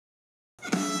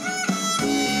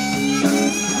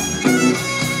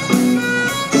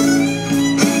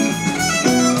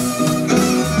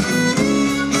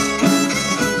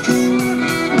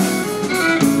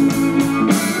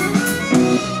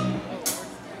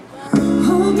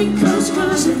hold me close,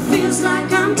 'cause it feels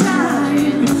like I'm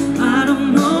dying. I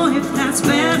don't know if that's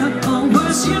better or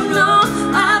worse, you know.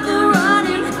 I've been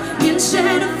running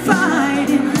instead of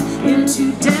fighting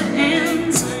into dead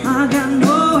ends. I got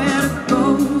nowhere to go.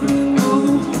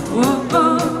 Oh, oh,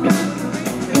 oh.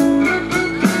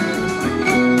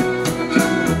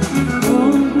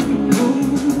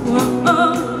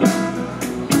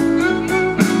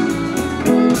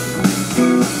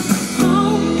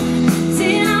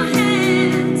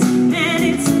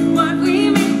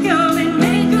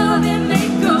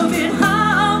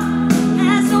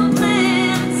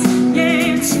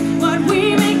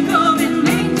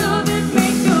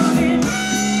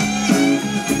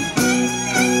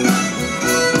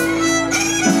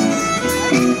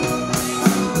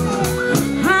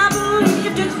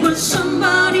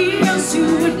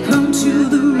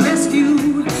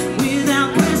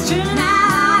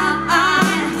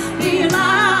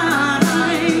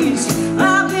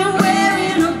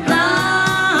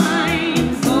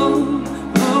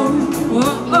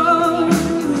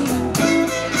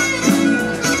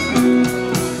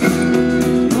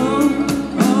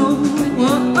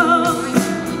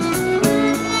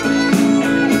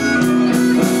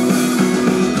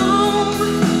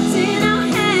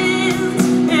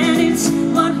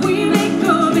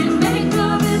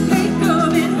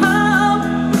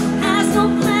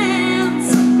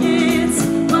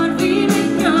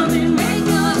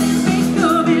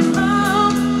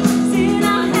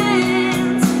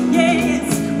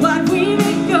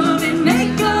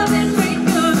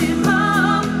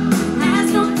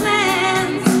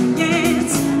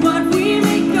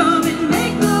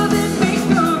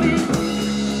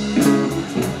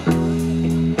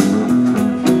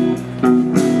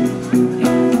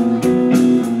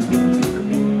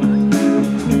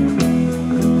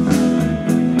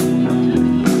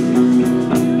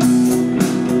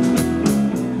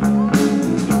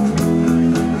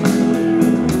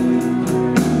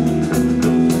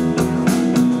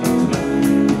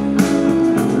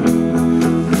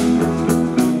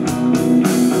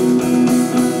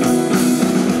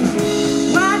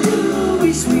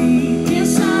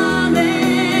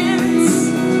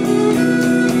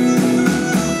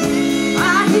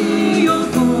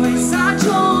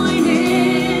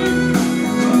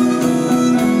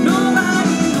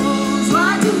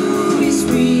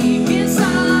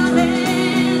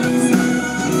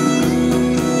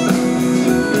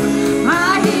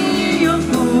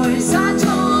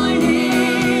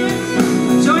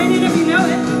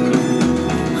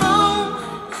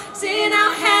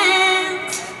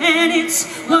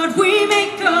 What we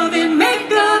make of it,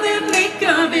 make of it, make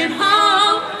of it.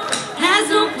 Home has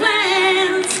no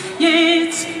plans. Yeah,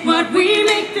 it's what we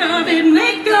make of it,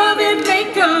 make of it,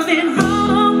 make of it.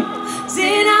 Home's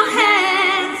in our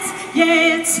hands.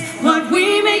 Yeah, it's what we